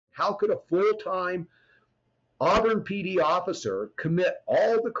how could a full-time Auburn PD officer commit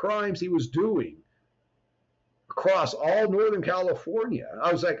all the crimes he was doing across all Northern California?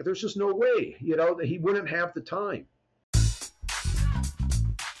 I was like, there's just no way, that he wouldn't have the time.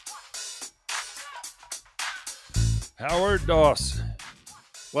 Howard Doss.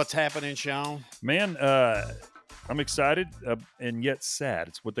 What's happening, Sean? Man, I'm excited and yet sad.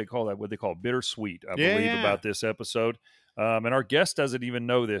 It's what they call bittersweet, I believe, about this episode. And our guest doesn't even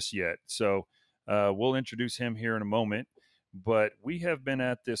know this yet. So we'll introduce him here in a moment. But we have been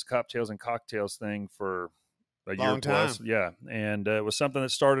at this Coptales and Cocktails thing for a year plus. Yeah. And it was something that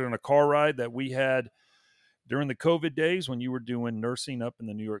started on a car ride that we had during the COVID days when you were doing nursing up in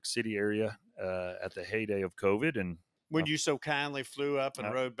the New York City area at the heyday of COVID. And when you so kindly flew up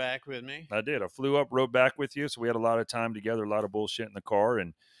and rode back with me. I did. I flew up, rode back with you. So we had a lot of time together, a lot of bullshit in the car,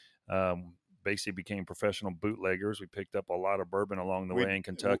 and basically became professional bootleggers. We picked up a lot of bourbon along the way in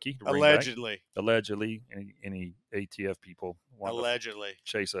Kentucky. Allegedly. Any ATF people want allegedly to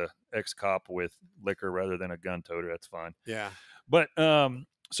chase a ex-cop with liquor rather than a gun toter. That's fine. Yeah. But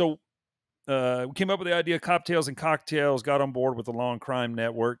so we came up with the idea of Coptales and Cocktails, got on board with the Law&Crime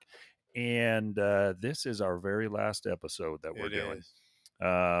network. And this is our very last episode that we're doing.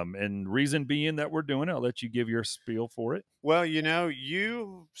 And reason being that we're doing it, I'll let you give your spiel for it. Well,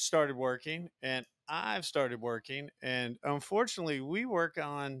 you started working and I've started working. And unfortunately, we work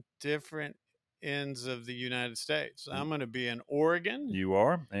on different ends of the United States. I'm going to be in Oregon. You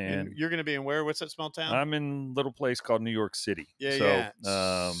are. And you're going to be in where? What's that small town? I'm in a little place called New York City. Yeah.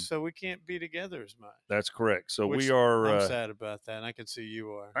 So we can't be together as much. That's correct. So we are. I'm sad about that. And I can see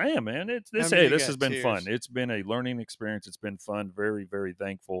you are. I am, man. This has been fun. It's been a learning experience. It's been fun. Very, very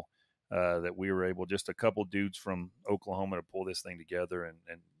thankful that we were able, just a couple dudes from Oklahoma, to pull this thing together and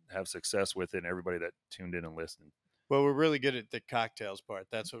have success with it, and everybody that tuned in and listened. Well, we're really good at the cocktails part.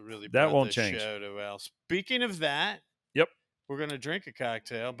 That's what really that brought won't this change. Show to well. Speaking of that, yep, we're going to drink a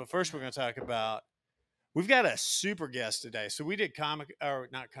cocktail, but first we're going to talk about. We've got a super guest today. So we did CrimeCon,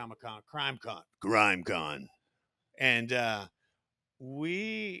 and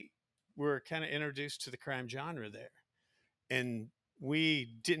we were kind of introduced to the crime genre there, and we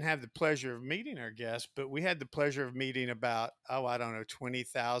didn't have the pleasure of meeting our guest, but we had the pleasure of meeting about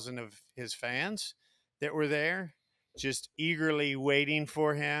 20,000 of his fans that were there, just eagerly waiting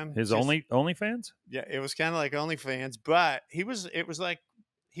for him. His OnlyFans? Yeah, it was kind of like OnlyFans, but it was like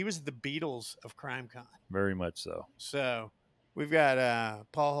he was the Beatles of CrimeCon. Very much so. So we've got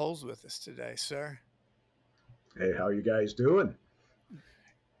Paul Holes with us today, sir. Hey, how you guys doing?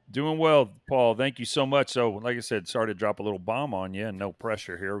 Doing well, Paul. Thank you so much. So, like I said, sorry to drop a little bomb on you, and no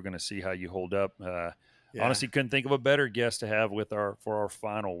pressure here. We're going to see how you hold up. Honestly, couldn't think of a better guest to have for our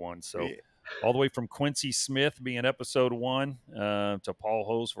final one. So. Yeah. All the way from Quincy Smith being episode 1 to Paul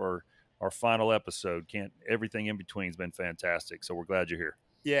Holes for our final episode. Everything in between has been fantastic. So we're glad you're here.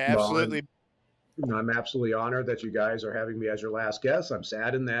 Yeah, absolutely. I'm absolutely honored that you guys are having me as your last guest. I'm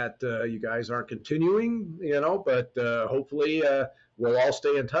saddened that you guys aren't continuing, but hopefully we'll all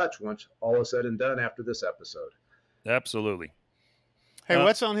stay in touch once all is said and done after this episode. Absolutely. Hey,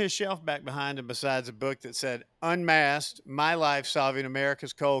 what's on his shelf back behind him besides a book that said Unmasked, My Life Solving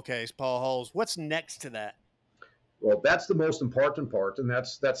America's Cold Case, Paul Holes? What's next to that? Well, that's the most important part, and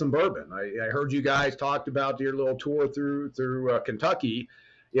that's some bourbon. I heard you guys talked about your little tour through Kentucky,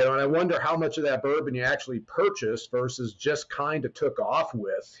 and I wonder how much of that bourbon you actually purchased versus just kind of took off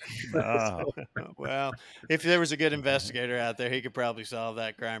with. Well, if there was a good investigator out there, he could probably solve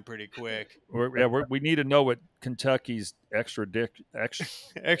that crime pretty quick. We need to know what Kentucky's extradition.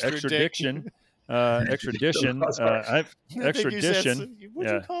 Extradition.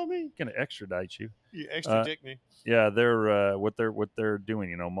 What'd you call me? Gonna extradite you. You extradite me. Yeah, they're what they're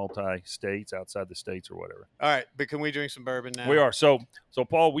doing. Multi-states, outside the states or whatever. All right, but can we drink some bourbon now? We are. So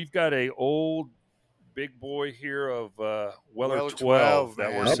Paul, we've got a old big boy here of Weller 12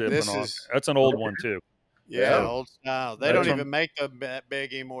 that we're sipping on. That's an old one too. Yeah, old style. They don't even make them that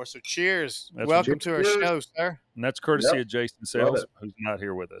big anymore. So cheers. Welcome to our show, sir. And that's courtesy of Jason Sales, who's not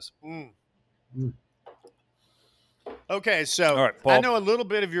here with us. Okay, so all right, Paul. I know a little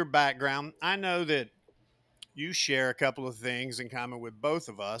bit of your background. I know that you share a couple of things in common with both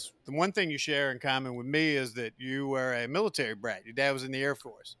of us. The one thing you share in common with me is that you were a military brat. Your dad was in the Air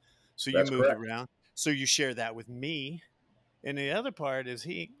Force, so you moved around. So you share that with me. And the other part is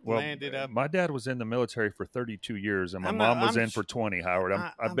landed up. My dad was in the military for 32 years, and my mom was in for 20, Howard.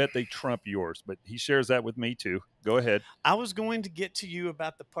 I bet they trump yours, but he shares that with me, too. Go ahead. I was going to get to you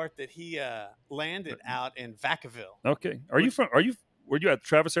about the part that he landed out in Vacaville. Okay. Were you at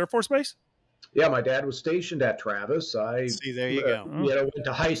Travis Air Force Base? Yeah, my dad was stationed at Travis. See, there you go. Went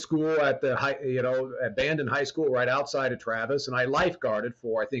to high school at the at Bandon High School right outside of Travis, and I lifeguarded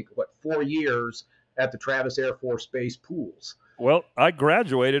for I think 4 years at the Travis Air Force Base pools. Well, I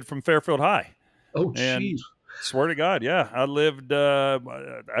graduated from Fairfield High. Oh, and jeez. Swear to God, yeah, I lived.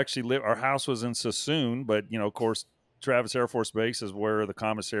 Our house was in Sassoon, but of course, Travis Air Force Base is where the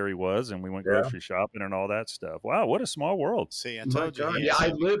commissary was, and we went grocery shopping and all that stuff. Wow, what a small world! See, I told you. Yeah, I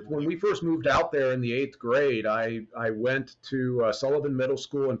lived when we first moved out there in the 8th grade. I went to Sullivan Middle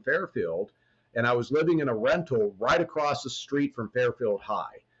School in Fairfield, and I was living in a rental right across the street from Fairfield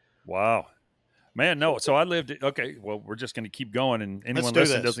High. Wow. Man, no. So I lived. Okay, well, we're just going to keep going, and anyone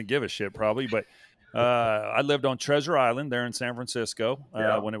listening doesn't give a shit probably, but I lived on Treasure Island there in San Francisco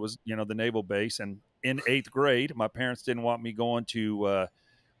when it was the naval base, and in 8th grade, my parents didn't want me going to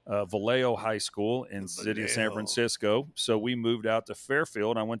Vallejo High School in the city of San Francisco, so we moved out to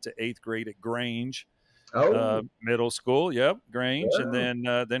Fairfield. I went to 8th grade at Grange Middle School. Yep, Grange, and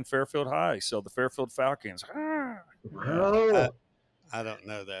then Fairfield High. So the Fairfield Falcons. I don't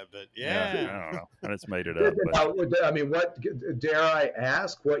know that, but I don't know. I just made it up. But. I mean, what dare I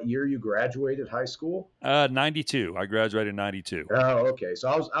ask? What year you graduated high school? 92. I graduated in 92. Oh, okay. So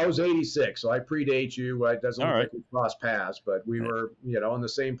I was 86. So I predate you. It doesn't look like we crossed paths, but we were, in the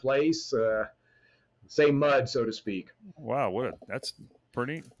same place, same mud, so to speak. Wow, that's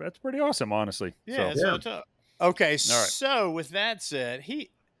pretty awesome, honestly. Yeah. Okay. Right. So with that said,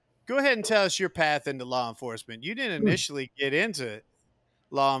 go ahead and tell us your path into law enforcement. You didn't initially get into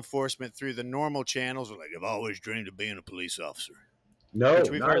law enforcement through the normal channels, like I've always dreamed of being a police officer. No,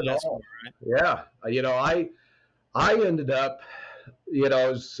 not at all. Right? Yeah, I ended up, when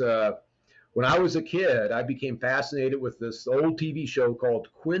I was a kid, I became fascinated with this old TV show called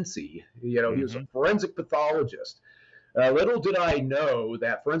Quincy. He was a forensic pathologist. Little did I know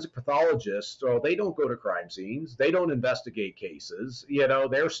that forensic pathologists, they don't go to crime scenes. They don't investigate cases.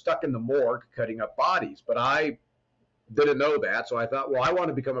 They're stuck in the morgue cutting up bodies. But I didn't know that. So I thought, well, I want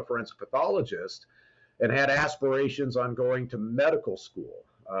to become a forensic pathologist, and had aspirations on going to medical school.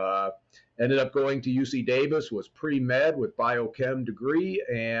 Ended up going to UC Davis, was pre-med with biochem degree,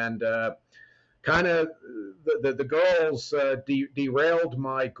 and kind of the girls derailed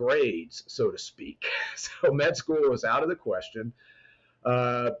my grades, so to speak. So med school was out of the question.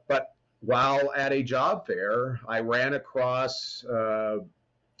 But while at a job fair, I ran across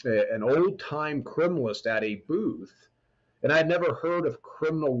an old-time criminalist at a booth, and I'd never heard of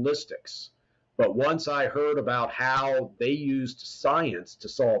criminalistics. But once I heard about how they used science to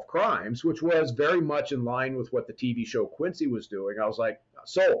solve crimes, which was very much in line with what the TV show Quincy was doing, I was like,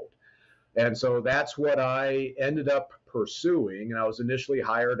 sold. And so that's what I ended up pursuing. And I was initially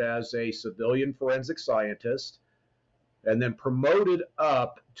hired as a civilian forensic scientist, and then promoted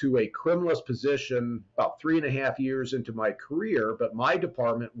up to a criminalist position about 3.5 years into my career. But my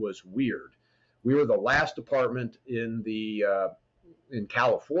department was weird. We were the last department in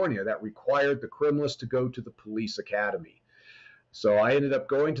California that required the criminalist to go to the police academy. So I ended up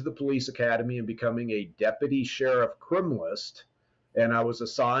going to the police academy and becoming a deputy sheriff criminalist. And I was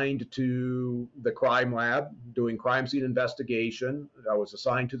assigned to the crime lab doing crime scene investigation. I was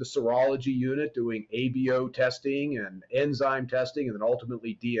assigned to the serology unit doing ABO testing and enzyme testing, and then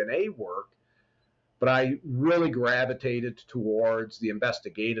ultimately DNA work. But I really gravitated towards the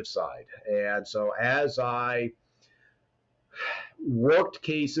investigative side. And so as I worked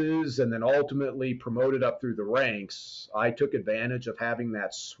cases and then ultimately promoted up through the ranks, I took advantage of having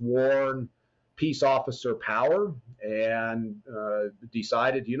that sworn peace officer power and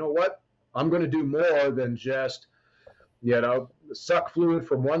decided, you know what, I'm going to do more than just, suck fluid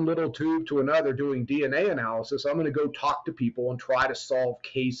from one little tube to another doing DNA analysis. I'm going to go talk to people and try to solve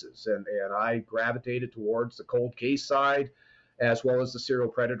cases. And I gravitated towards the cold case side as well as the serial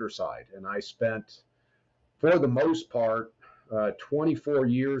predator side. And I spent, for the most part, 24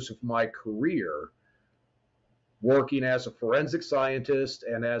 years of my career working as a forensic scientist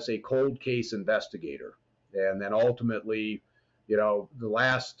and as a cold case investigator. And then ultimately, the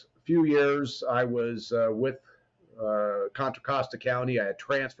last few years I was with Contra Costa County. I had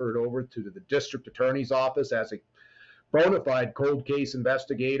transferred over to the district attorney's office as a bona fide cold case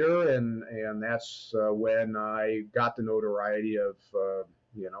investigator. And that's when I got the notoriety of,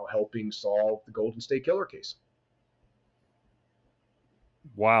 helping solve the Golden State Killer case.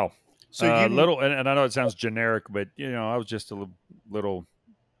 Wow. So and I know it sounds generic, but I was just a little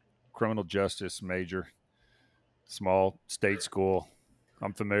criminal justice major, small state school,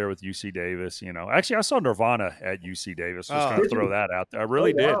 I'm familiar with UC Davis. You know, actually, I saw Nirvana at UC Davis. Just Oh, going to did throw you? that out there. I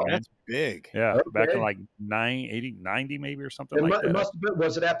really Oh, did, wow. man. that's big. Yeah, back in Okay. like 90 maybe or something It, like it that. must have been.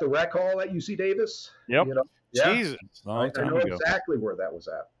 Was it at the rec hall at UC Davis? Yep. You know. Yeah. Jesus, A long I time know ago. exactly where that was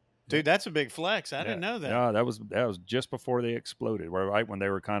at. dude, that's a big flex. I didn't know that. Yeah, that was just before they exploded, right when they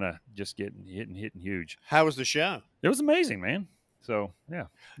were kind of just getting hitting huge. How was the show? It was amazing, man. So yeah.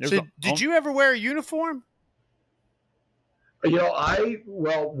 So, did you ever wear a uniform? You know,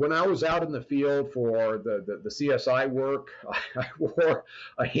 when I was out in the field for the CSI work, I wore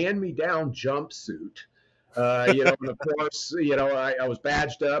a hand-me-down jumpsuit. You know, and of course, you know, I was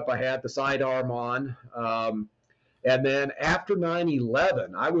badged up. I had the sidearm on. And then after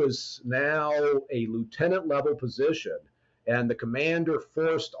 9/11, I was now a lieutenant level position, and the commander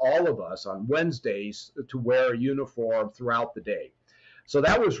forced all of us on Wednesdays to wear a uniform throughout the day. So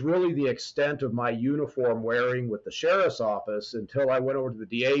that was really the extent of my uniform wearing with the sheriff's office until I went over to the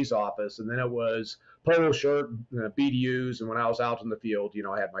DA's office, and then it was polo shirt, BDUs, and when I was out in the field, you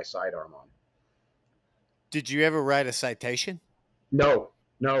know, I had my sidearm on. Did you ever write a citation? No,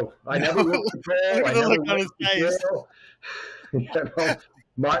 I never went to patrol. Look I at the never look on went his to face. jail. You know,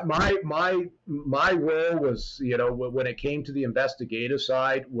 my role was, you know, when it came to the investigative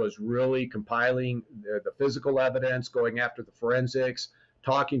side, was really compiling the physical evidence, going after the forensics,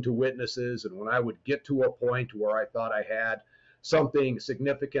 talking to witnesses, and when I would get to a point where I thought I had something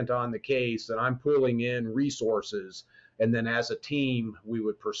significant on the case, and I'm pulling in resources, and then as a team, we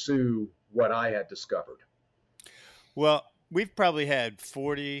would pursue what I had discovered. Well, we've probably had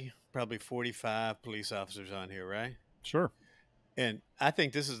 40, probably 45 police officers on here, right? Sure. And I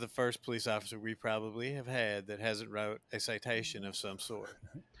think this is the first police officer we probably have had that hasn't wrote a citation of some sort.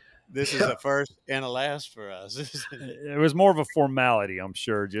 This is a first and a last for us. It was more of a formality, I'm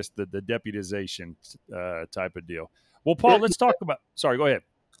sure, just the deputization type of deal. Well, Paul, let's talk about. Sorry, go ahead.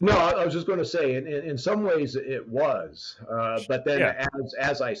 No, I was just going to say, in some ways it was, but then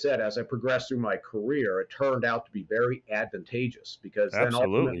as I said, as I progressed through my career, it turned out to be very advantageous because then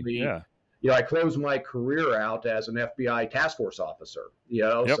ultimately, you know, I closed my career out as an FBI task force officer. You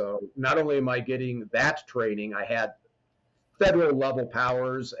know, so not only am I getting that training, I had federal level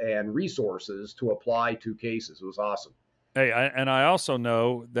powers and resources to apply to cases. It was awesome. Hey, I also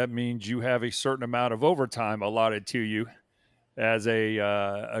know that means you have a certain amount of overtime allotted to you as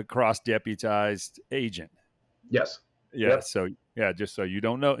a cross-deputized agent. Yes. Yeah. Yep. So, yeah, just so you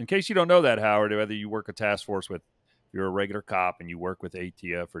don't know, in case you don't know that, Howard, whether you work a task force with, you're a regular cop and you work with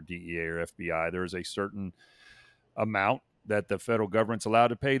ATF or DEA or FBI, there's a certain amount that the federal government's allowed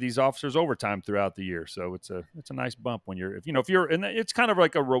to pay these officers overtime throughout the year. So it's a nice bump when you're, if you're, and it's kind of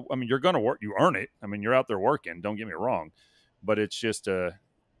like I mean, you're going to work, you earn it. I mean, you're out there working, don't get me wrong, but it's just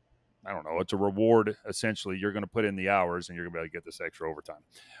I don't know, it's a reward. Essentially, you're going to put in the hours and you're going to be able to get this extra overtime.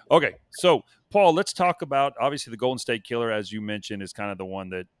 Okay. So Paul, let's talk about, obviously the Golden State Killer, as you mentioned, is kind of the one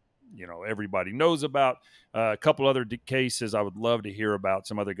that, you know, everybody knows about. A couple other cases I would love to hear about,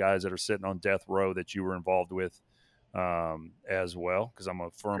 some other guys that are sitting on death row that you were involved with as well, because I'm a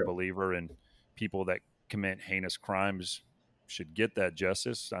firm believer in people that commit heinous crimes should get that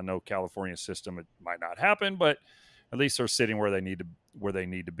justice. I know California system, it might not happen, but at least they're sitting where they need to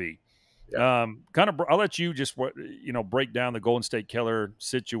be. Yeah. I'll let you just, break down the Golden State Killer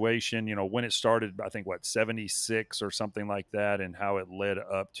situation, you know, when it started, I think 76 or something like that, and how it led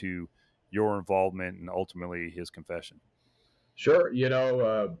up to your involvement and ultimately his confession. Sure. You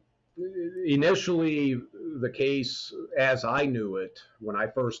know, initially the case as I knew it, when I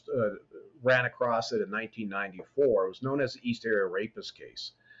first ran across it in 1994, it was known as the East Area Rapist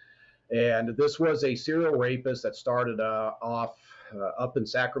case. And this was a serial rapist that started off up in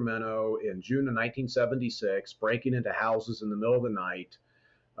Sacramento in June of 1976, breaking into houses in the middle of the night,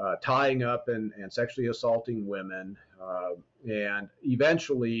 tying up and sexually assaulting women. And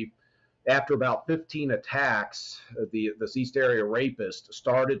eventually, after about 15 attacks, this East Area Rapist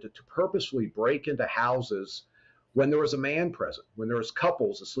started to purposely break into houses when there was a man present, when there was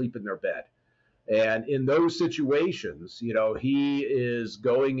couples asleep in their bed. And in those situations, you know, he is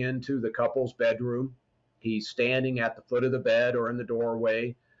going into the couple's bedroom. He's standing at the foot of the bed or in the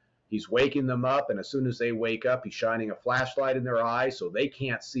doorway. He's waking them up. And as soon as they wake up, he's shining a flashlight in their eyes so they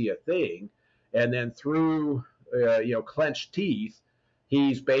can't see a thing. And then through, clenched teeth,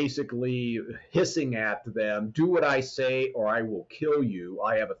 he's basically hissing at them, do what I say or I will kill you.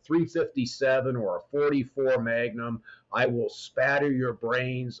 I have a .357 or a .44 Magnum. I will spatter your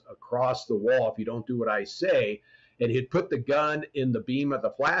brains across the wall if you don't do what I say. And he'd put the gun in the beam of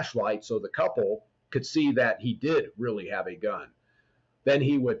the flashlight so the couple could see that he did really have a gun. Then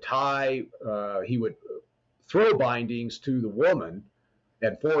he would throw bindings to the woman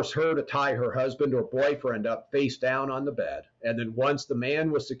and force her to tie her husband or boyfriend up face down on the bed. And then once the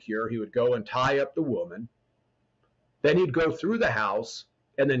man was secure, he would go and tie up the woman. Then he'd go through the house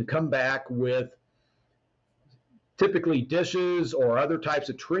and then come back with typically dishes or other types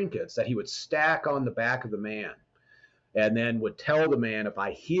of trinkets that he would stack on the back of the man, and then would tell the man, if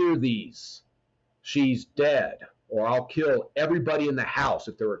I hear these, she's dead, or I'll kill everybody in the house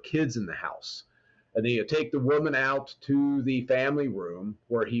if there were kids in the house. And then he'd take the woman out to the family room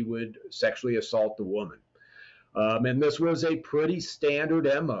where he would sexually assault the woman. And this was a pretty standard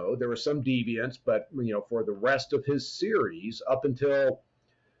MO. There were some deviants, but for the rest of his series, up until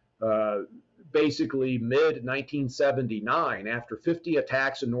basically mid-1979, after 50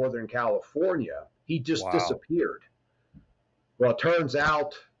 attacks in Northern California, he just disappeared. Well, it turns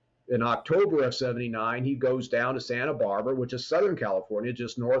out in October of 79, he goes down to Santa Barbara, which is Southern California,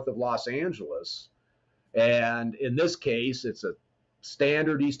 just north of Los Angeles. And in this case, it's a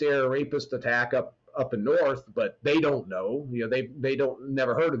standard East Area Rapist attack up in north, but they don't know. They don't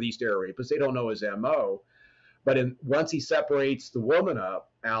never heard of East Area Rapist. They don't know his MO. But once he separates the woman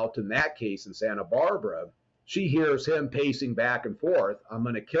out in that case in Santa Barbara, she hears him pacing back and forth. I'm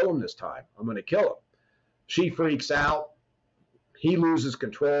going to kill him this time. I'm going to kill him. She freaks out. He loses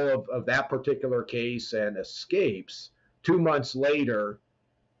control of that particular case and escapes. 2 months later,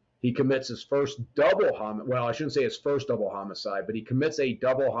 he commits his first double homicide. Well, I shouldn't say his first double homicide, but he commits a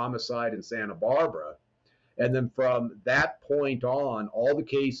double homicide in Santa Barbara. And then from that point on, all the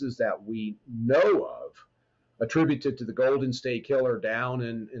cases that we know of attributed to the Golden State Killer down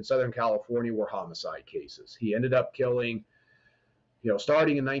in Southern California were homicide cases. He ended up killing,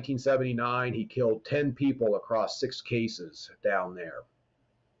 starting in 1979, he killed 10 people across 6 cases down there.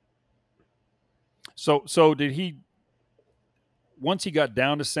 So did he, once he got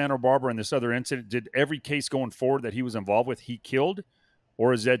down to Santa Barbara in this other incident, did every case going forward that he was involved with, he killed?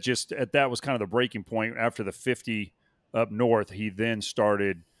 Or is that just, that was kind of the breaking point after the 50 up north, he then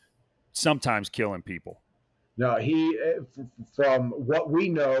started sometimes killing people? No, from what we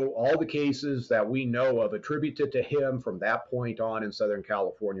know, all the cases that we know of attributed to him from that point on in Southern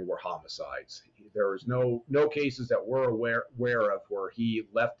California were homicides. There was no cases that we're aware of where he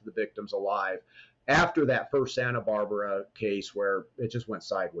left the victims alive after that first Santa Barbara case where it just went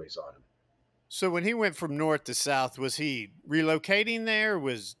sideways on him. So when he went from north to south, was he relocating there?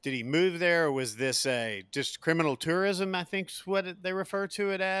 Did he move there? Or was this just criminal tourism, I think is what they refer to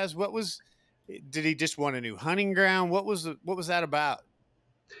it as? Did he just want a new hunting ground? What was that about?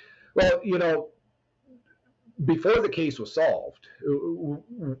 Well, before the case was solved,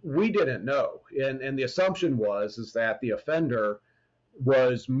 we didn't know. And the assumption is that the offender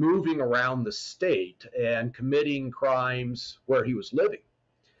was moving around the state and committing crimes where he was living.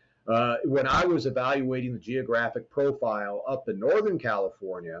 When I was evaluating the geographic profile up in Northern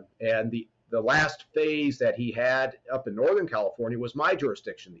California, and the last phase that he had up in Northern California was my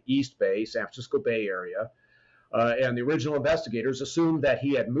jurisdiction, the East Bay, San Francisco Bay Area, and the original investigators assumed that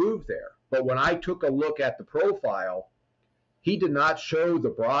he had moved there. But when I took a look at the profile, he did not show the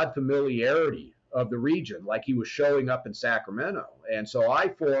broad familiarity of the region like he was showing up in Sacramento. And so I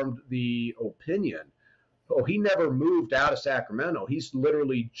formed the opinion, he never moved out of Sacramento. He's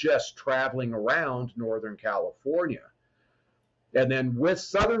literally just traveling around Northern California. And then with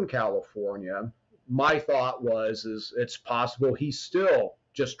Southern California, my thought is it's possible he's still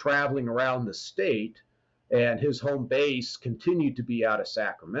just traveling around the state and his home base continued to be out of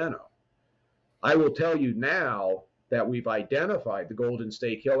Sacramento. I will tell you now that we've identified the Golden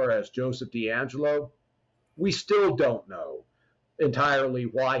State Killer as Joseph DeAngelo. We still don't know entirely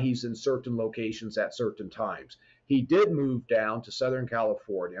why he's in certain locations at certain times. He did move down to Southern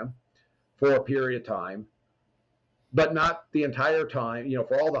California for a period of time, but not the entire time.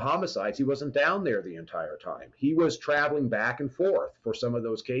 For all the homicides, he wasn't down there the entire time. He was traveling back and forth for some of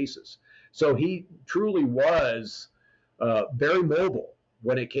those cases. So he truly was very mobile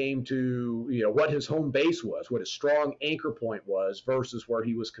when it came to what his home base was, what his strong anchor point was versus where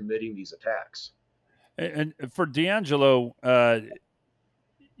he was committing these attacks. And for DeAngelo,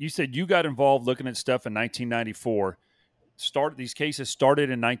 you said you got involved looking at stuff in 1994. These cases started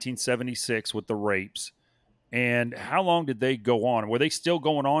in 1976 with the rapes. And how long did they go on? Were they still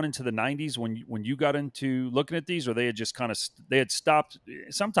going on into the 90s when you got into looking at these, or they had just they had stopped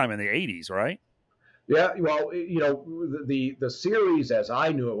sometime in the 80s, right? Yeah, well, the series as I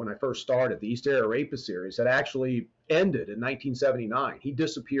knew it when I first started, the East Area Rapist series, had actually ended in 1979. He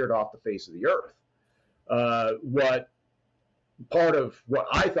disappeared off the face of the earth. Part of what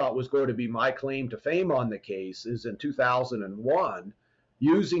I thought was going to be my claim to fame on the case is in 2001,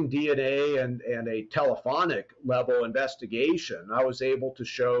 using DNA and a telephonic level investigation, I was able to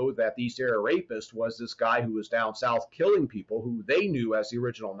show that the East Area Rapist was this guy who was down south killing people who they knew as the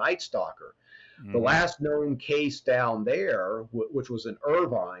original Night Stalker. The last known case down there, which was in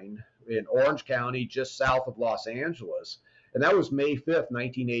Irvine in Orange County, just south of Los Angeles, and that was May 5th,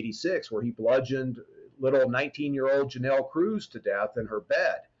 1986, where he bludgeoned little 19-year-old Janelle Cruz to death in her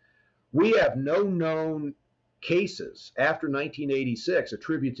bed. We have no known cases after 1986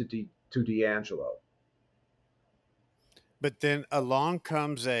 attributed to DeAngelo. But then along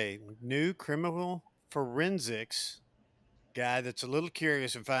comes a new criminal forensics guy that's a little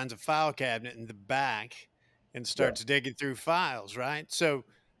curious and finds a file cabinet in the back and starts digging through files, right? So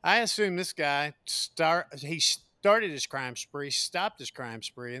I assume this guy started his crime spree, stopped his crime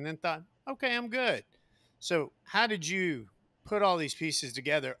spree, and then thought, okay, I'm good. So how did you put all these pieces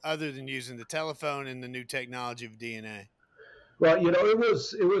together other than using the telephone and the new technology of DNA? Well, it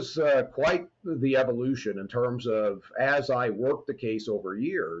was quite the evolution in terms of, as I worked the case over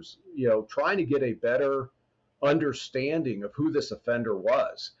years, trying to get a better understanding of who this offender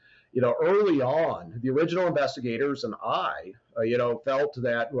was. Early on, the original investigators and I, felt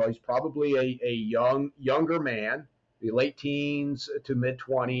that, well, he's probably a younger man, the late teens to mid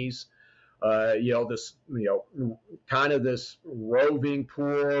 20s. This, kind of this roving,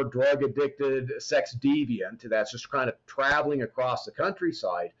 poor, drug addicted sex deviant that's just kind of traveling across the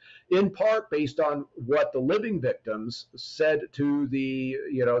countryside, in part based on what the living victims said to the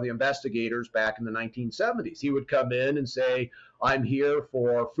investigators back in the 1970s. He would come in and say, I'm here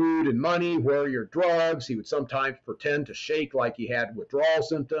for food and money. Where are your drugs? He would sometimes pretend to shake like he had withdrawal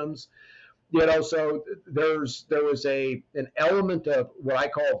symptoms. So there was an element of what I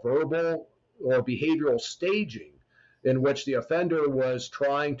call verbal or behavioral staging, in which the offender was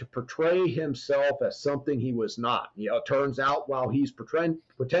trying to portray himself as something he was not. It turns out while he's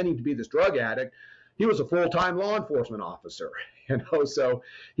pretending to be this drug addict, he was a full-time law enforcement officer. So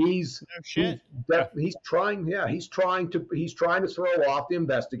he's trying to throw off the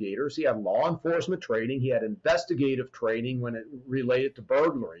investigators. He had law enforcement training. He had investigative training when it related to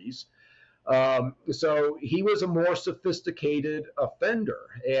burglaries. So he was a more sophisticated offender.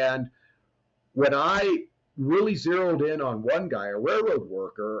 And when I really zeroed in on one guy, a railroad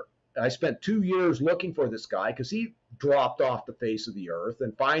worker, I spent 2 years looking for this guy because he dropped off the face of the earth.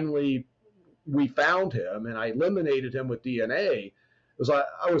 And finally, we found him, and I eliminated him with DNA.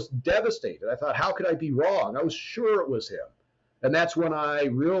 I was devastated. I thought, how could I be wrong? I was sure it was him. And that's when I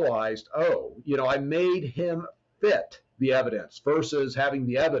realized, I made him fit the evidence versus having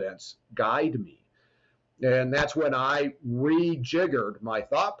the evidence guide me. And that's when I rejiggered my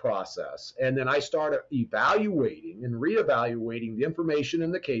thought process. And then I started evaluating and reevaluating the information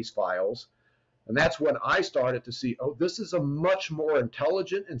in the case files. And that's when I started to see, this is a much more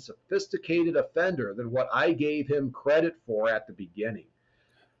intelligent and sophisticated offender than what I gave him credit for at the beginning.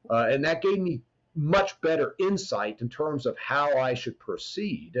 And that gave me much better insight in terms of how I should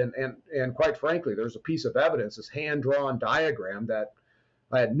proceed. And quite frankly, there's a piece of evidence, this hand-drawn diagram that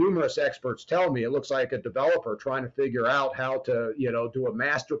I had numerous experts tell me it looks like a developer trying to figure out how to, do a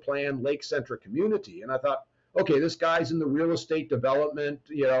master plan lake-centric community. And I thought, okay, this guy's in the real estate development,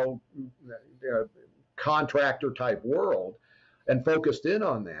 contractor type world, and focused in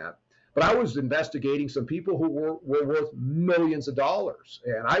on that. But I was investigating some people who were worth millions of dollars,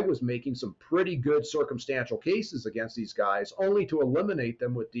 and I was making some pretty good circumstantial cases against these guys, only to eliminate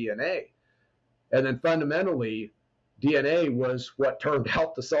them with DNA. And then fundamentally, DNA was what turned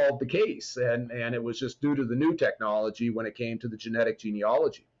out to solve the case, and it was just due to the new technology when it came to the genetic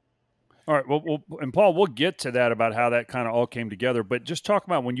genealogy. All right, well, and Paul, we'll get to that about how that kind of all came together, but just talk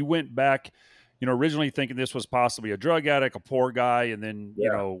about when you went back, originally thinking this was possibly a drug addict, a poor guy, and then,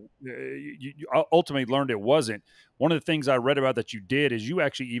 you ultimately learned it wasn't. One of the things I read about that you did is you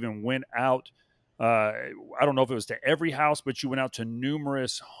actually even went out, I don't know if it was to every house, but you went out to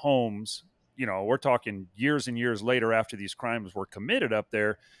numerous homes. We're talking years and years later after these crimes were committed up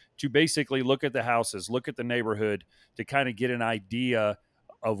there, to basically look at the houses, look at the neighborhood, to kind of get an idea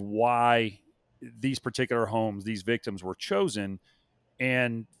of why these particular homes, these victims were chosen.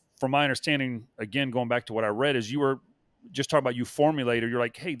 And from my understanding, again, going back to what I read, is you were just talking about, you formulated, you're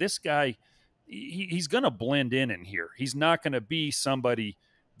like, hey, this guy, he's going to blend in here. He's not going to be somebody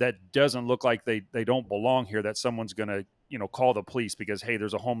that doesn't look like they don't belong here, that someone's going to, call the police because, hey,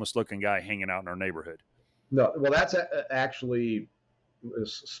 there's a homeless looking guy hanging out in our neighborhood. No, well, that's actually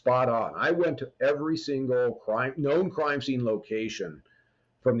spot on. I went to every single known crime scene location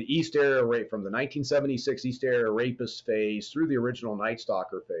from the East Area from the 1976 East Area Rapist phase through the original Night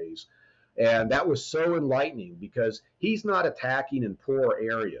Stalker phase. And that was so enlightening because he's not attacking in poor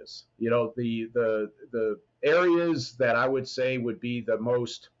areas. The areas that I would say would be the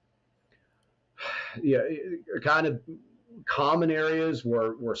most kind of common areas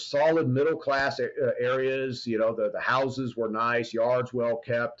were solid middle class areas. The houses were nice, yards well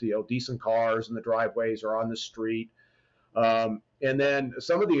kept, decent cars in the driveways or on the street. And then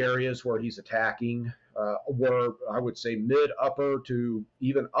some of the areas where he's attacking were, I would say, mid-upper to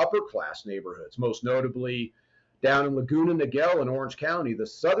even upper-class neighborhoods, most notably down in Laguna Niguel in Orange County, the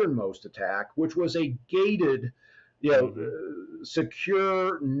southernmost attack, which was a gated,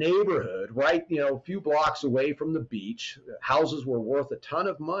 secure neighborhood, right, a few blocks away from the beach. Houses were worth a ton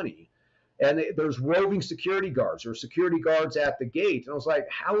of money. And there's roving security guards or security guards at the gate. And I was like,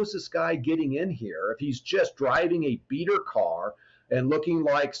 how is this guy getting in here if he's just driving a beater car and looking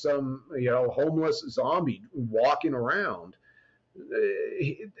like some, homeless zombie walking around?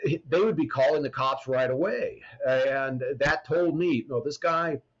 They would be calling the cops right away. And that told me, this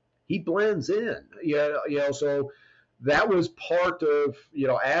guy, he blends in. So that was part of,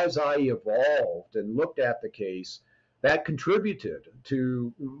 as I evolved and looked at the case, that contributed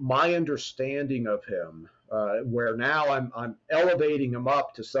to my understanding of him, where now I'm elevating him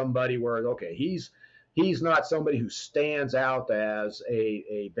up to somebody where, okay, he's not somebody who stands out as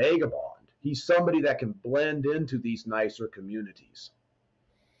a vagabond. He's somebody that can blend into these nicer communities.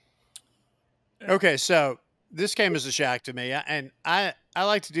 Okay, so this came as a shock to me, and I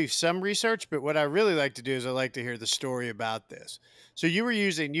like to do some research, but what I really like to do is I like to hear the story about this. So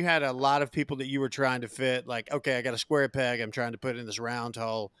you had a lot of people that you were trying to fit, like, okay, I got a square peg, I'm trying to put in this round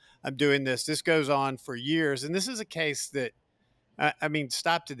hole, I'm doing this. This goes on for years, and this is a case that,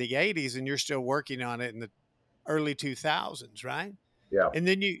 stopped in the 80s, and you're still working on it in the early 2000s, right? Yeah. And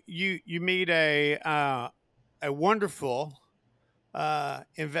then you meet a wonderful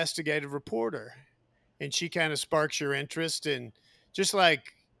investigative reporter, and she kind of sparks your interest. And just like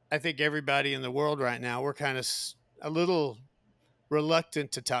I think everybody in the world right now, we're kind of a little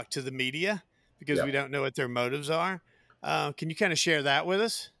reluctant to talk to the media because we don't know what their motives are. Can you kind of share that with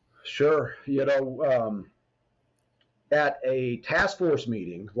us? Sure. At a task force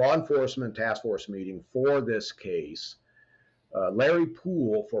meeting, law enforcement task force meeting for this case, Larry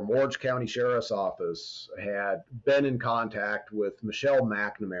Poole from Orange County Sheriff's Office had been in contact with Michelle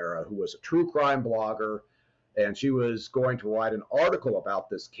McNamara, who was a true crime blogger, and she was going to write an article about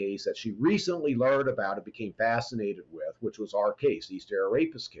this case that she recently learned about and became fascinated with, which was our case, the East Area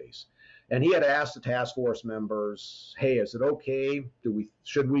Rapist case. And he had asked the task force members, hey, is it okay?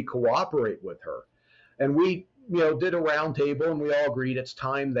 Should we cooperate with her? And we, did a round table, and we all agreed it's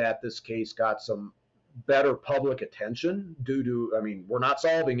time that this case got some better public attention due to, we're not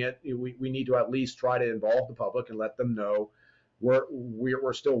solving it. We need to at least try to involve the public and let them know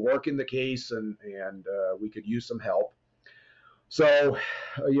we're still working the case and we could use some help. So,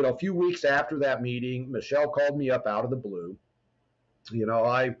 a few weeks after that meeting, Michelle called me up out of the blue.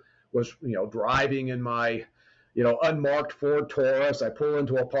 I was, driving in my, unmarked Ford Taurus. I pull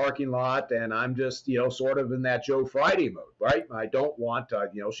into a parking lot and I'm just, sort of in that Joe Friday mode, right? I don't want,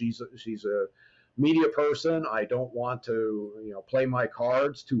 she's a media person. I don't want to, play my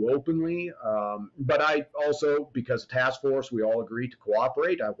cards too openly. But I also, because of task force, we all agreed to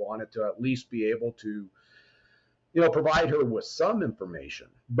cooperate. I wanted to at least be able to, provide her with some information.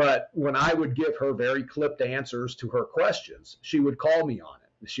 But when I would give her very clipped answers to her questions, she would call me on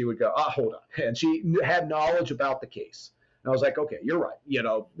it. She would go, hold on. And she had knowledge about the case. And I was like, okay, you're right.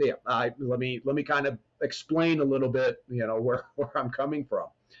 Let me kind of explain a little bit, where I'm coming from.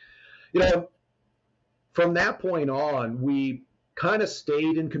 From that point on, we kind of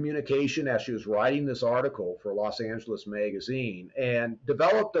stayed in communication as she was writing this article for Los Angeles Magazine and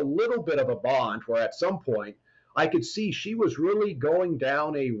developed a little bit of a bond where at some point I could see she was really going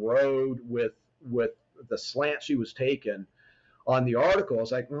down a road with the slant she was taking on the article. I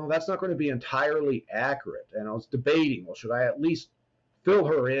was like, well, that's not going to be entirely accurate. And I was debating, well, should I at least fill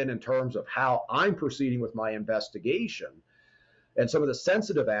her in terms of how I'm proceeding with my investigation and some of the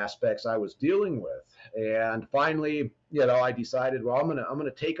sensitive aspects I was dealing with. And finally, I decided, well, I'm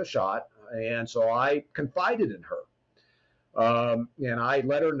gonna take a shot. And so I confided in her. And I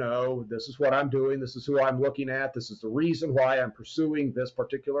let her know, this is what I'm doing. This is who I'm looking at. This is the reason why I'm pursuing this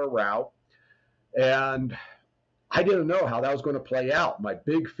particular route. And I didn't know how that was going to play out. My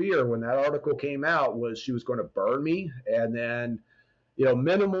big fear when that article came out was she was going to burn me. And then,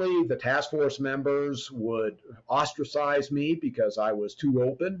 minimally the task force members would ostracize me because I was too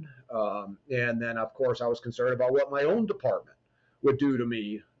open. And then, of course, I was concerned about what my own department would do to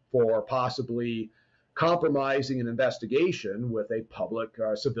me for possibly compromising an investigation with a public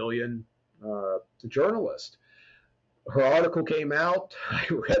civilian journalist. Her article came out. I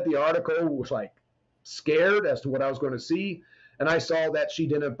read the article, was like scared as to what I was going to see, and I saw that she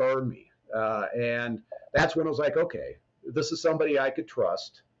didn't burn me. And that's when I was like, okay, this is somebody I could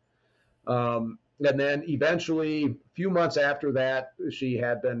trust. And then eventually, a few months after that, she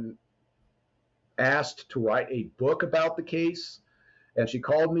had been asked to write a book about the case. And she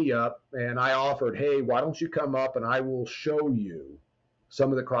called me up, and I offered, hey, why don't you come up and I will show you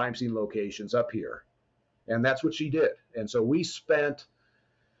some of the crime scene locations up here. And that's what she did. And so we spent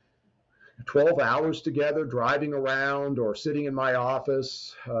 12 hours together driving around or sitting in my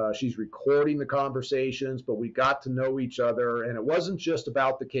office. She's recording the conversations, but we got to know each other. And it wasn't just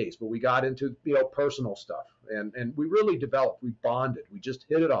about the case, but we got into personal stuff. And we really developed. We bonded. We just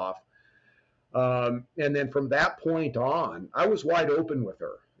hit it off. And then from that point on, I was wide open with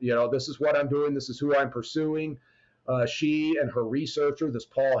her. This is what I'm doing. This is who I'm pursuing. She and her researcher, this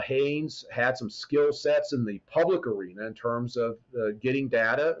Paul Haynes, had some skill sets in the public arena in terms of getting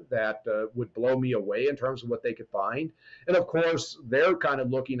data that would blow me away in terms of what they could find. And of course, they're kind of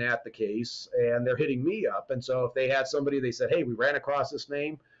looking at the case and they're hitting me up. And so if they had somebody, they said, hey, we ran across this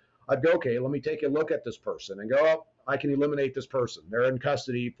name, I'd go, okay, let me take a look at this person and go, oh, I can eliminate this person. They're in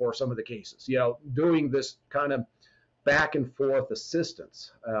custody for some of the cases, doing this kind of back and forth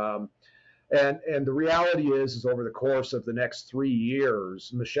assistance. And the reality is over the course of the next 3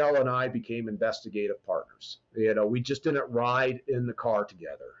 years, Michelle and I became investigative partners. We just didn't ride in the car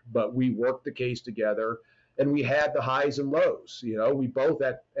together, but we worked the case together, and we had the highs and lows. We both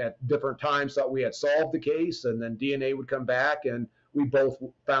at different times thought we had solved the case, and then DNA would come back, and we both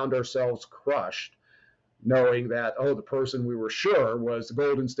found ourselves crushed, knowing that, the person we were sure was the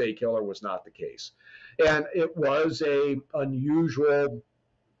Golden State Killer was not the case. And it was a unusual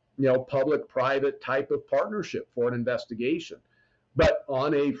public-private type of partnership for an investigation. But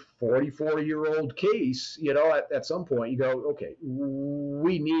on a 44-year-old case, at some point you go, okay,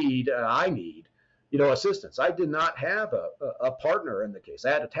 I need, assistance. I did not have a partner in the case.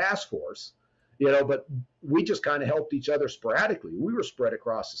 I had a task force, but we just kind of helped each other sporadically. We were spread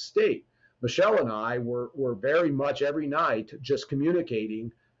across the state. Michelle and I were very much every night just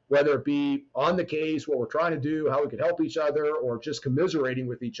communicating, whether it be on the case, what we're trying to do, how we could help each other, or just commiserating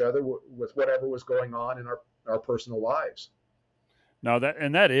with each other with whatever was going on in our personal lives. No,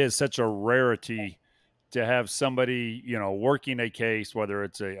 that is such a rarity to have somebody, working a case, whether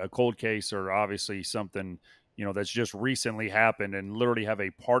it's a cold case or obviously something, that's just recently happened, and literally have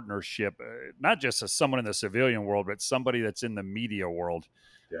a partnership, not just as someone in the civilian world, but somebody that's in the media world.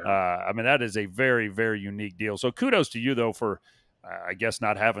 Yeah. That is a very, very unique deal. So kudos to you, though, for I guess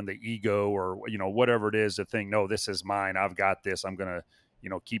not having the ego or, whatever it is, to think, no, this is mine. I've got this. I'm going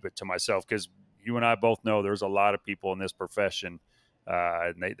to, keep it to myself. Because you and I both know there's a lot of people in this profession,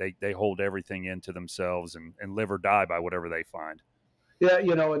 and they hold everything into themselves and live or die by whatever they find. Yeah,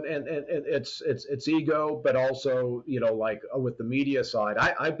 and it's ego, but also, like with the media side,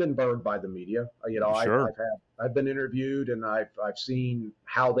 I've been burned by the media. Sure. I've been interviewed, and I've seen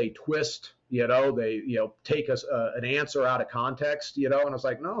how they twist. They take us an answer out of context. And I was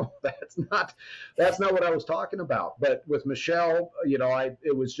like, no, that's not what I was talking about. But with Michelle,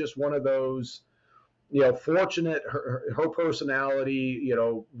 it was just one of those. Fortunate, her personality,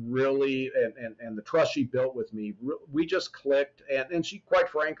 really, and the trust she built with me, we just clicked. And she, quite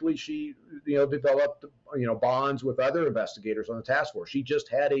frankly, she, developed, bonds with other investigators on the task force. She just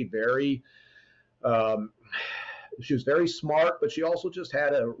had a very, she was very smart, but she also just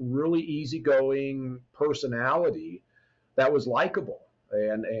had a really easygoing personality that was likable.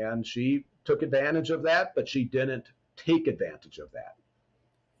 And she took advantage of that, but she didn't take advantage of that.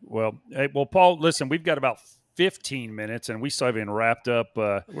 Well, Paul, listen, we've got about 15 minutes, and we still haven't wrapped up.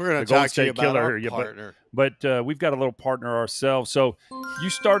 We're going to talk to you about our partner. But we've got a little partner ourselves. So you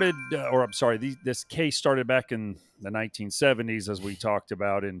started, this case started back in the 1970s, as we talked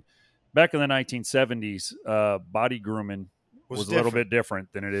about. And back in the 1970s, body grooming was a little bit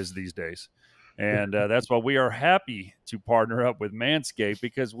different than it is these days. And that's why we are happy to partner up with Manscaped,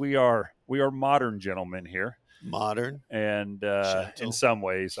 because we are modern gentlemen here. Modern and in some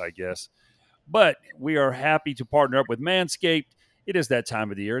ways, I guess, but we are happy to partner up with Manscaped. It is that time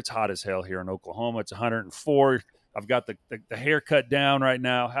of the year. It's hot as hell here in Oklahoma. It's 104. I've got the hair cut down right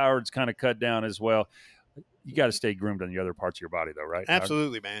now. Howard's kind of cut down as well. You got to stay groomed on the other parts of your body, though, right?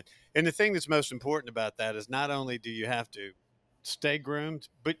 Absolutely, man. And the thing that's most important about that is not only do you have to stay groomed,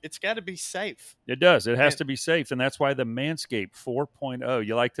 but it's got to be safe. It does. It has to be safe, and that's why the Manscaped 4.0.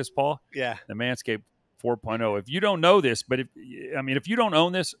 You like this, Paul? Yeah. The Manscaped 4.0. If you don't know this, but if you don't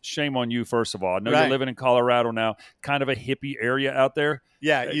own this, shame on you, first of all. I know you're living in Colorado now, kind of a hippie area out there.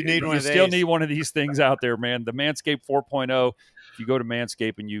 Yeah, you need one of these. You still need one of these things out there, man. The Manscaped 4.0. If you go to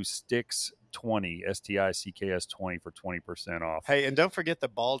Manscaped and use STICKS20, STICKS 20 for 20% off. Hey, and don't forget the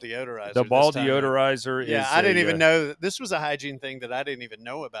ball deodorizer. The ball deodorizer is I didn't even know. This was a hygiene thing that I didn't even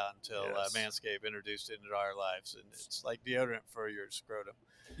know about until Manscaped introduced it into our lives. And it's like deodorant for your scrotum.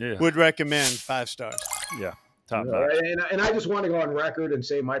 Yeah. Would recommend 5 stars. Yeah, top notch. And I just want to go on record and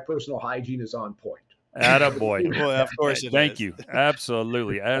say my personal hygiene is on point. Attaboy. Well, of course it is. Thank you.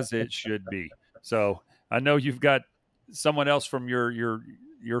 Absolutely, as it should be. So I know you've got someone else from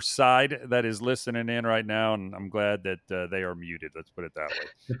your side that is listening in right now, and I'm glad that they are muted. Let's put it that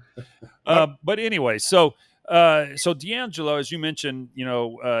way. But anyway, so DeAngelo, as you mentioned,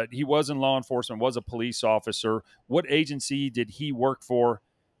 he was in law enforcement, was a police officer. What agency did he work for?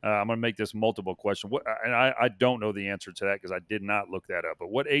 I'm going to make this multiple question. I don't know the answer to that because I did not look that up.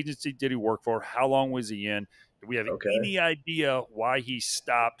 But what agency did he work for? How long was he in? Do we have any idea why he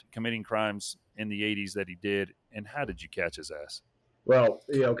stopped committing crimes in the 80s that he did? And how did you catch his ass? Well,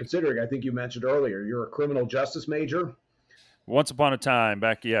 considering I think you mentioned earlier, you're a criminal justice major. Once upon a time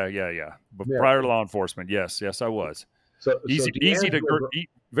back, but prior to law enforcement, yes, I was. So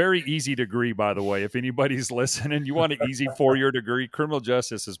very easy degree, by the way. If anybody's listening, you want an easy 4-year degree. Criminal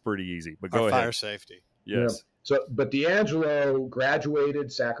justice is pretty easy, but go ahead. Fire safety. Yes. Yeah. But DeAngelo graduated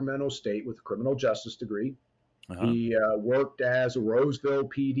Sacramento State with a criminal justice degree. Uh-huh. He worked as a Roseville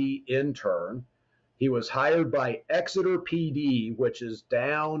PD intern. He was hired by Exeter PD, which is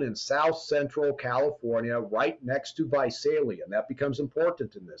down in South Central California, right next to Visalia. And that becomes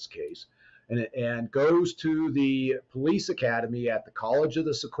important in this case. And goes to the police academy at the College of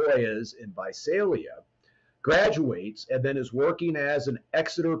the Sequoias in Visalia, graduates, and then is working as an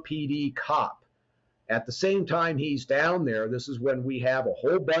Exeter PD cop. At the same time he's down there, this is when we have a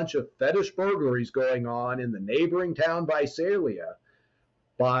whole bunch of fetish burglaries going on in the neighboring town Visalia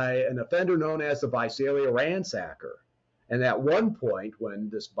by an offender known as the Visalia Ransacker. And at one point, when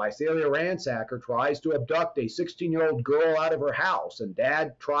this Visalia Ransacker tries to abduct a 16-year-old girl out of her house and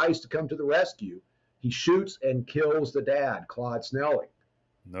dad tries to come to the rescue, he shoots and kills the dad, Claude Snelling.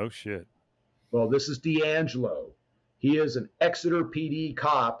 No shit. Well, this is DeAngelo. He is an Exeter PD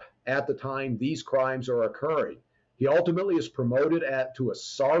cop at the time these crimes are occurring. He ultimately is promoted to a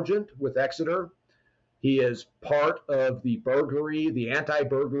sergeant with Exeter. He is part of the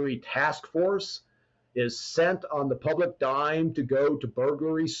anti-burglary task force, is sent on the public dime to go to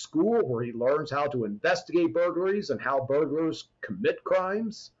burglary school where he learns how to investigate burglaries and how burglars commit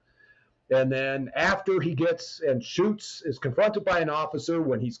crimes. And then after he gets and shoots, is confronted by an officer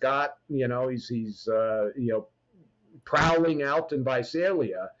when he's got, he's prowling out in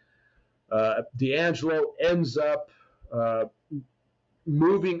Visalia. DeAngelo ends up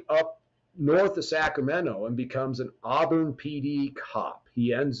moving up north of Sacramento and becomes an Auburn PD cop.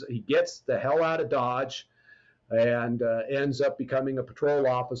 He gets the hell out of Dodge and ends up becoming a patrol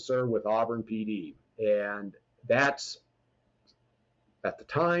officer with Auburn PD. And that's at the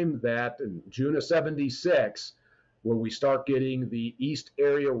time that in June of 76, when we start getting the East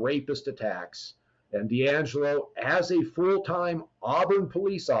Area rapist attacks. And DeAngelo, as a full-time Auburn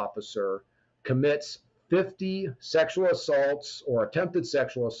police officer, commits 50 sexual assaults or attempted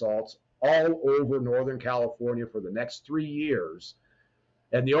sexual assaults all over Northern California for the next 3 years.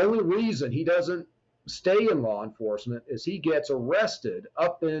 And the only reason he doesn't stay in law enforcement is he gets arrested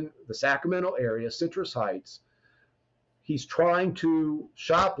up in the Sacramento area, Citrus Heights. He's trying to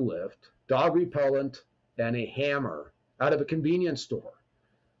shoplift dog repellent and a hammer out of a convenience store.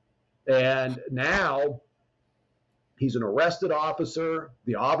 And now he's an arrested officer.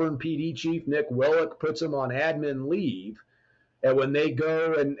 The Auburn PD chief, Nick Willick, puts him on admin leave. And when they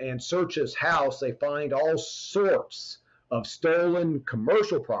go and search his house, they find all sorts of stolen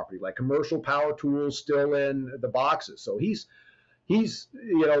commercial property, like commercial power tools still in the boxes. So he's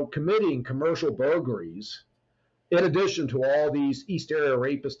committing commercial burglaries in addition to all these East Area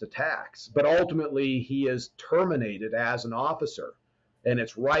rapist attacks. But ultimately, he is terminated as an officer. And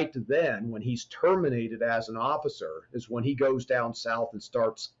it's right then when he's terminated as an officer is when he goes down south and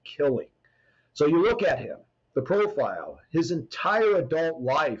starts killing. So you look at him, the profile, his entire adult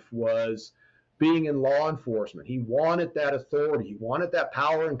life was being in law enforcement. He wanted that authority. He wanted that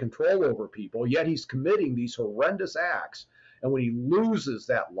power and control over people, yet he's committing these horrendous acts. And when he loses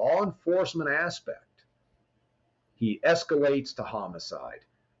that law enforcement aspect, he escalates to homicide.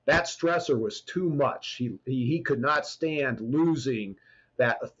 That stressor was too much. He could not stand losing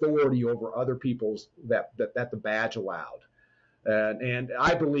that authority over other people's that the badge allowed. And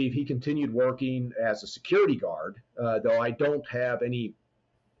I believe he continued working as a security guard, though I don't have any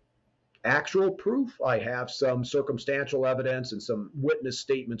actual proof. I have some circumstantial evidence and some witness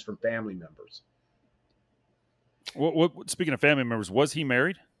statements from family members. Speaking of family members, was he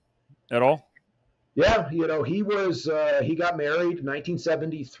married at all? Yeah, he was. He got married in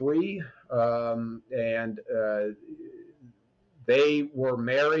 1973, and they were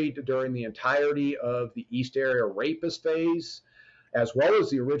married during the entirety of the East Area Rapist phase, as well as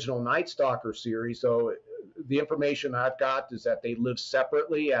the original Night Stalker series. So the information I've got is that they lived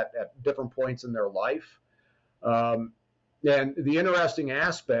separately at different points in their life. And the interesting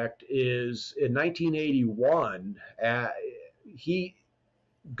aspect is in 1981, he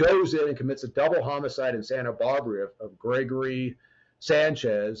goes in and commits a double homicide in Santa Barbara of Gregory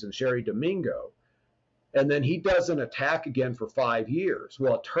Sanchez and Sherry Domingo. And then he does an attack again for 5 years.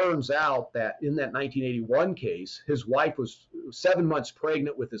 Well, it turns out that in that 1981 case, his wife was 7 months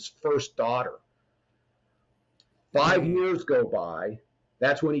pregnant with his first daughter. 5 years go by.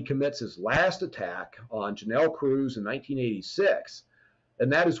 That's when he commits his last attack on Janelle Cruz in 1986.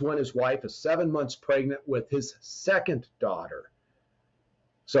 And that is when his wife is 7 months pregnant with his second daughter.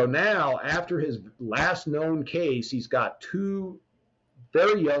 So now, after his last known case, he's got 2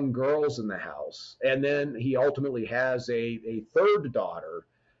 very young girls in the house. And then he ultimately has a third daughter.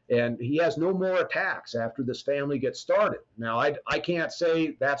 And he has no more attacks after this family gets started. Now, I can't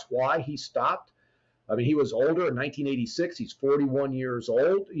say that's why he stopped. I mean, he was older in 1986. He's 41 years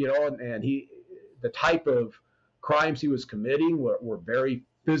old, and the type of crimes he was committing were very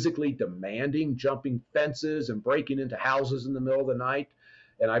physically demanding, jumping fences and breaking into houses in the middle of the night.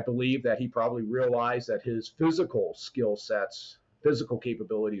 And I believe that he probably realized that his physical skill sets, physical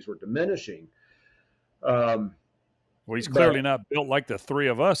capabilities were diminishing. Well, he's clearly not built like the three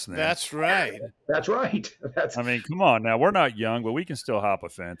of us now. That's right. That's right. I mean, come on now. We're not young, but we can still hop a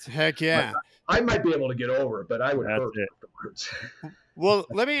fence. Heck yeah. I might be able to get over it, but I would hurt afterwards. Well,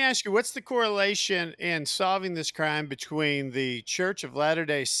 let me ask you, what's the correlation in solving this crime between the Church of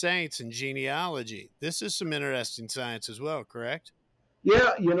Latter-day Saints and genealogy? This is some interesting science as well, correct?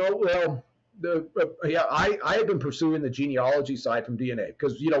 Yeah, well, I have been pursuing the genealogy side from DNA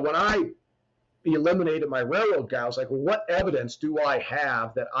because, when I eliminated my railroad guy, I was like, well, what evidence do I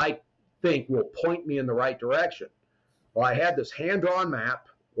have that I think will point me in the right direction? Well, I had this hand-drawn map.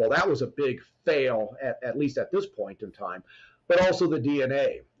 Well, that was a big fail, at least at this point in time, but also the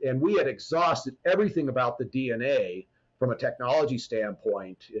DNA. And we had exhausted everything about the DNA from a technology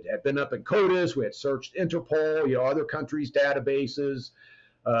standpoint. It had been up in CODIS. We had searched Interpol, other countries' databases.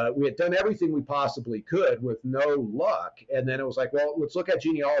 We had done everything we possibly could with no luck. And then it was like, well, let's look at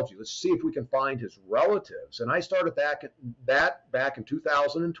genealogy. Let's see if we can find his relatives. And I started that back in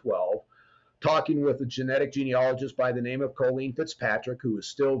 2012, talking with a genetic genealogist by the name of Colleen Fitzpatrick, who is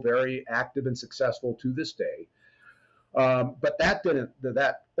still very active and successful to this day. But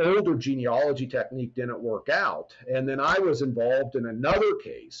that older genealogy technique didn't work out. And then I was involved in another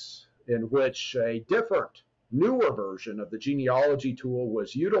case in which a different, newer version of the genealogy tool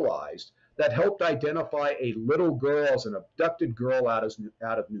was utilized that helped identify a little girl as an abducted girl out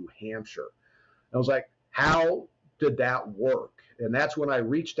of New Hampshire. And I was like, how did that work? And that's when I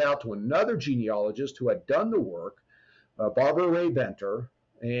reached out to another genealogist who had done the work, Barbara Ray Venter,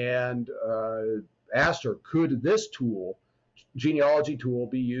 and asked her, could this tool, genealogy tool,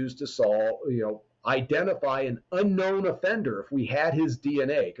 be used to identify an unknown offender if we had his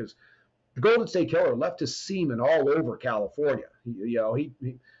DNA? Because the Golden State Killer left his semen all over California. He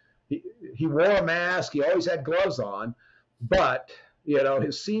wore a mask. He always had gloves on, but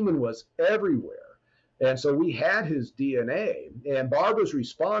his semen was everywhere. And so we had his DNA. And Barbara's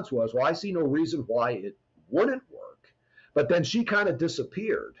response was, well, I see no reason why it wouldn't work. But then she kind of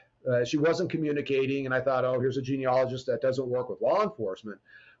disappeared. She wasn't communicating, and I thought, oh, here's a genealogist that doesn't work with law enforcement.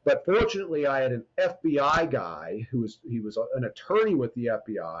 But fortunately, I had an FBI guy he was an attorney with the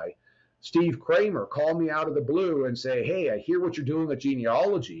FBI, Steve Kramer, call me out of the blue and say, hey, I hear what you're doing with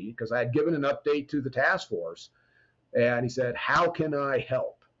genealogy, because I had given an update to the task force. And he said, how can I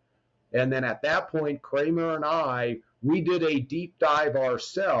help? And then at that point, Kramer and we did a deep dive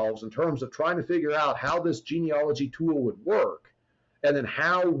ourselves in terms of trying to figure out how this genealogy tool would work, and then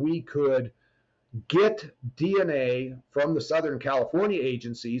how we could get DNA from the Southern California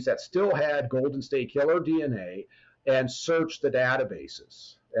agencies that still had Golden State Killer DNA and search the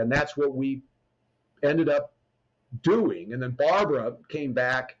databases. And that's what we ended up doing. And then Barbara came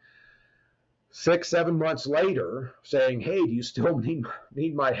back 6-7 months later saying, hey, do you still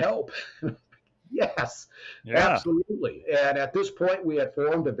need my help? Yes, absolutely. And at this point, we had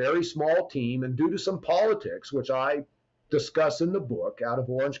formed a very small team. And due to some politics, which I discuss in the book out of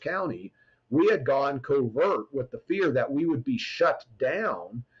Orange County, we had gone covert with the fear that we would be shut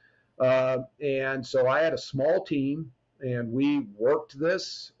down. And so I had a small team, and we worked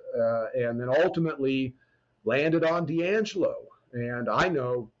this, and then ultimately landed on DeAngelo. And I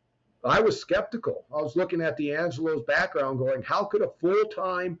know I was skeptical. I was looking at DeAngelo's background going, how could a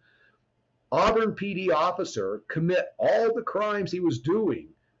full-time Auburn PD officer commit all the crimes he was doing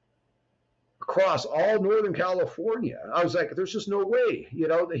across all Northern California? I was like, there's just no way,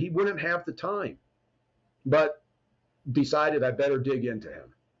 that he wouldn't have the time. But decided I better dig into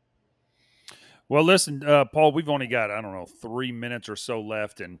him. Well, listen, Paul, we've only got, 3 minutes or so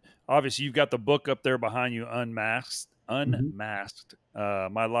left. And obviously you've got the book up there behind you, Unmasked.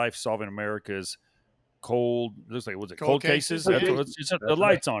 My Life Solving America's Cold cases. Yeah. It's the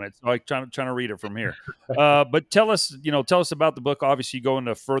lights on it. So I'm trying to read it from here. But tell us about the book. Obviously you go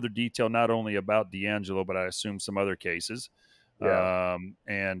into further detail, not only about DeAngelo, but I assume some other cases. Yeah.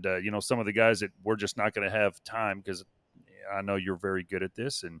 And some of the guys that we're just not going to have time, because I know you're very good at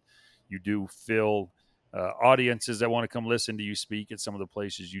this, and you do fill audiences that want to come listen to you speak at some of the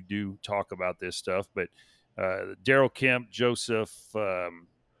places you do talk about this stuff. But Daryl Kemp, Joseph,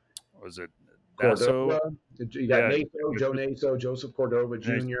 was it Cordova? You got Joe Naso, Joseph Cordova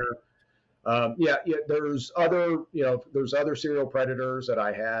Jr. There's other serial predators that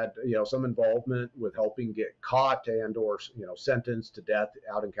I had, some involvement with helping get caught and or sentenced to death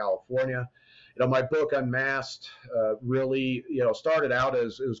out in California. My book Unmasked really, started out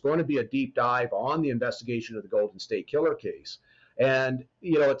as it was going to be a deep dive on the investigation of the Golden State Killer case. And,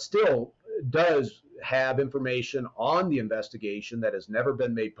 it still does have information on the investigation that has never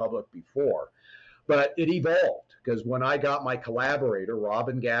been made public before. But it evolved, because when I got my collaborator,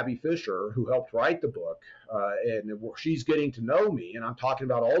 Robin Gabby Fisher, who helped write the book, and she's getting to know me, and I'm talking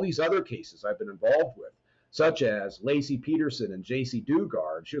about all these other cases I've been involved with, such as Lacey Peterson and J.C.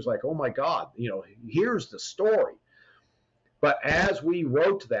 Dugard. She was like, oh my God, here's the story. But as we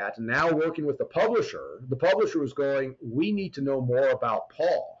wrote that, and now working with the publisher was going, we need to know more about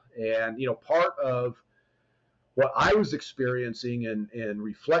Paul. And, part of what I was experiencing and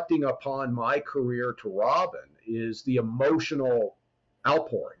reflecting upon my career to Robin is the emotional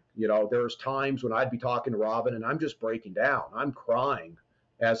outpouring. There's times when I'd be talking to Robin and I'm just breaking down. I'm crying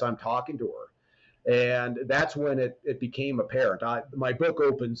as I'm talking to her. And that's when it became apparent. My book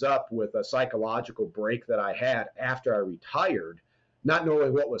opens up with a psychological break that I had after I retired, not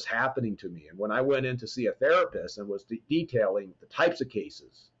knowing what was happening to me. And when I went in to see a therapist and was detailing the types of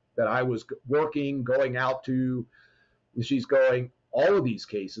cases that I was going out to, she's going, all of these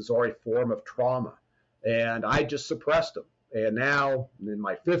cases are a form of trauma. And I just suppressed them. And now in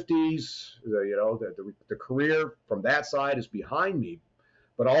my 50s, the career from that side is behind me.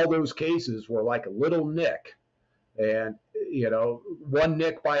 But all those cases were like a little nick. And, one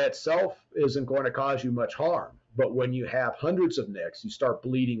nick by itself isn't going to cause you much harm. But when you have hundreds of nicks, you start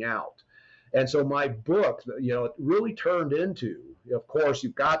bleeding out. And so my book, it really turned into, of course,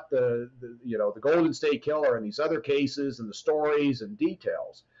 you've got the Golden State Killer and these other cases and the stories and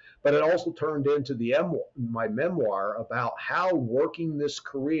details, but it also turned into my memoir about how working this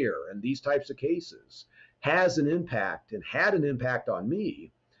career and these types of cases has an impact and had an impact on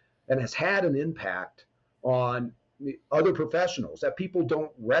me, and has had an impact on other professionals that people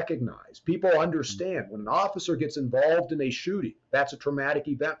don't recognize. People understand when an officer gets involved in a shooting, that's a traumatic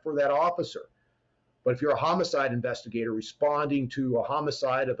event for that officer. But if you're a homicide investigator responding to a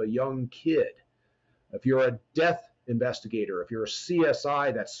homicide of a young kid, if you're a death investigator, if you're a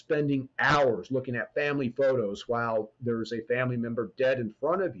CSI that's spending hours looking at family photos while there's a family member dead in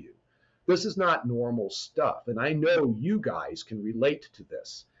front of you, this is not normal stuff. And I know you guys can relate to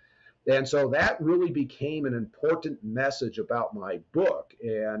this. And so that really became an important message about my book.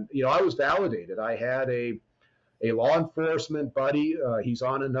 And, I was validated. I had a law enforcement buddy. He's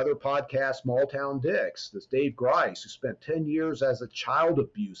on another podcast, Small Town Dicks, this Dave Grice, who spent 10 years as a child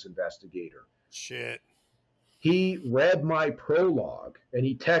abuse investigator. Shit. He read my prologue and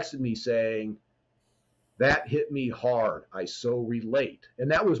he texted me saying, that hit me hard. I so relate.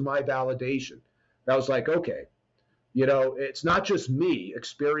 And that was my validation. I was like, okay, it's not just me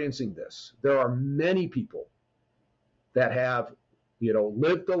experiencing this. There are many people that have,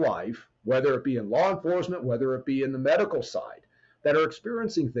 lived the life, whether it be in law enforcement, whether it be in the medical side, that are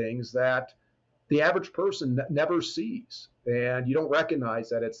experiencing things that the average person never sees. And you don't recognize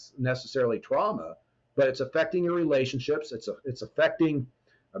that it's necessarily trauma, but it's affecting your relationships. It's affecting,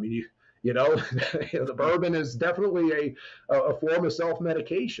 the bourbon is definitely a form of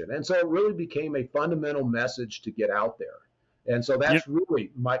self-medication. And so it really became a fundamental message to get out there. And so that's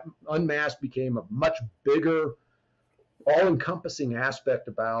really, my Unmasked became a much bigger all-encompassing aspect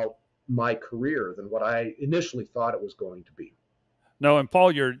about my career than what I initially thought it was going to be. No, and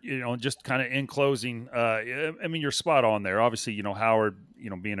Paul, you're, just kind of in closing, I mean, you're spot on there. Obviously, Howard,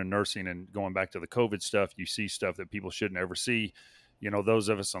 being in nursing and going back to the COVID stuff, you see stuff that people shouldn't ever see. Those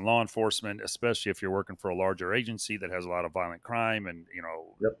of us in law enforcement, especially if you're working for a larger agency that has a lot of violent crime and,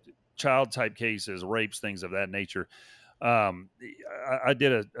 Yep. child type cases, rapes, things of that nature. I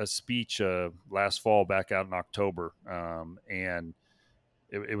did a speech last fall back out in October, and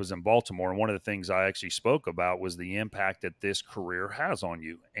it was in Baltimore. And one of the things I actually spoke about was the impact that this career has on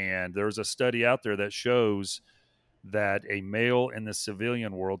you. And there's a study out there that shows that a male in the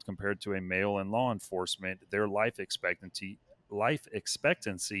civilian world compared to a male in law enforcement, their life expectancy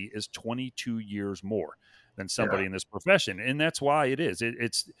is 22 years more than somebody in this profession. And that's why it is.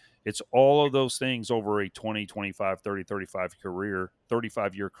 It's all of those things over a 20, 25, 30,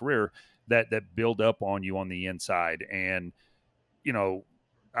 35 year career that build up on you on the inside. And,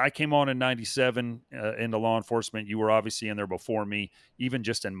 I came on in 97 into law enforcement. You were obviously in there before me. Even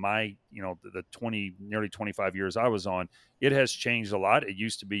just in my, the 20, nearly 25 years I was on, it has changed a lot. It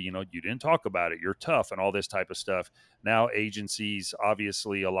used to be, you didn't talk about it. You're tough and all this type of stuff. Now agencies,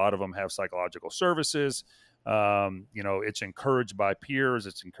 obviously, a lot of them have psychological services. It's encouraged by peers.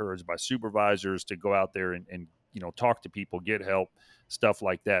 It's encouraged by supervisors to go out there and talk to people, get help, stuff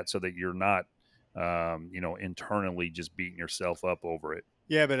like that, so that you're not, internally just beating yourself up over it.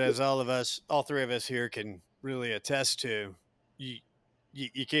 Yeah, but as all three of us here can really attest to,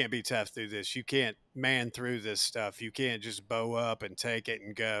 you can't be tough through this. You can't man through this stuff. You can't just bow up and take it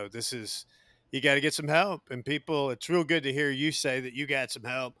and go. You got to get some help. And people, it's real good to hear you say that you got some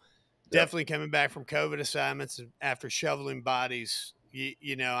help. Yep. Definitely coming back from COVID assignments after shoveling bodies,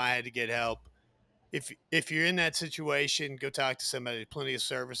 I had to get help. If you're in that situation, go talk to somebody. Plenty of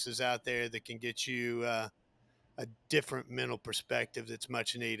services out there that can get you a different mental perspective that's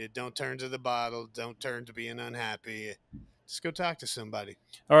much needed. Don't turn to the bottle. Don't turn to being unhappy. Just go talk to somebody.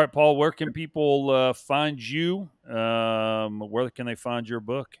 All right, Paul, where can people find you? Where can they find your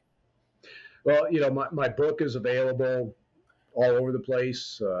book? Well, my book is available all over the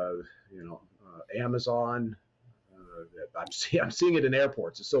place. Amazon. I'm seeing it in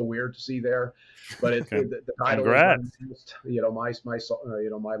airports. It's so weird to see there, but the title is,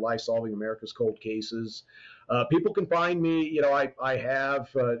 my life solving America's cold cases. People can find me. I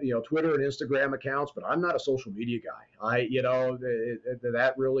have Twitter and Instagram accounts, but I'm not a social media guy.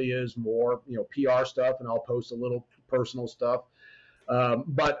 That really is more PR stuff, and I'll post a little personal stuff.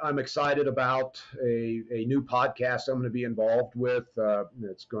 But I'm excited about a new podcast I'm going to be involved with.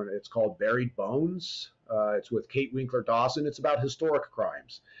 It's called Buried Bones. It's with Kate Winkler Dawson. It's about historic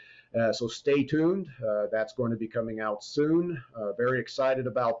crimes. So stay tuned. That's going to be coming out soon. Very excited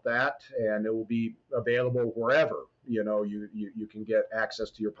about that, and it will be available wherever you can get access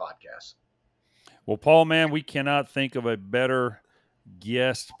to your podcast. Well, Paul, man, we cannot think of a better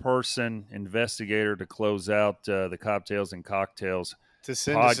guest person, investigator to close out the Coptales and Cocktails to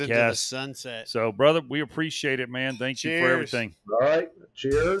send podcast. Us into the sunset. So, brother, we appreciate it, man. Thank you for everything. All right.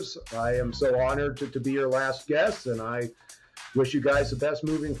 Cheers. I am so honored to be your last guest, and I wish you guys the best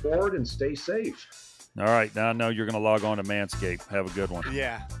moving forward, and stay safe. All right. Now I know you're going to log on to Manscaped. Have a good one.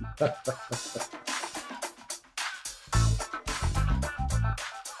 Yeah.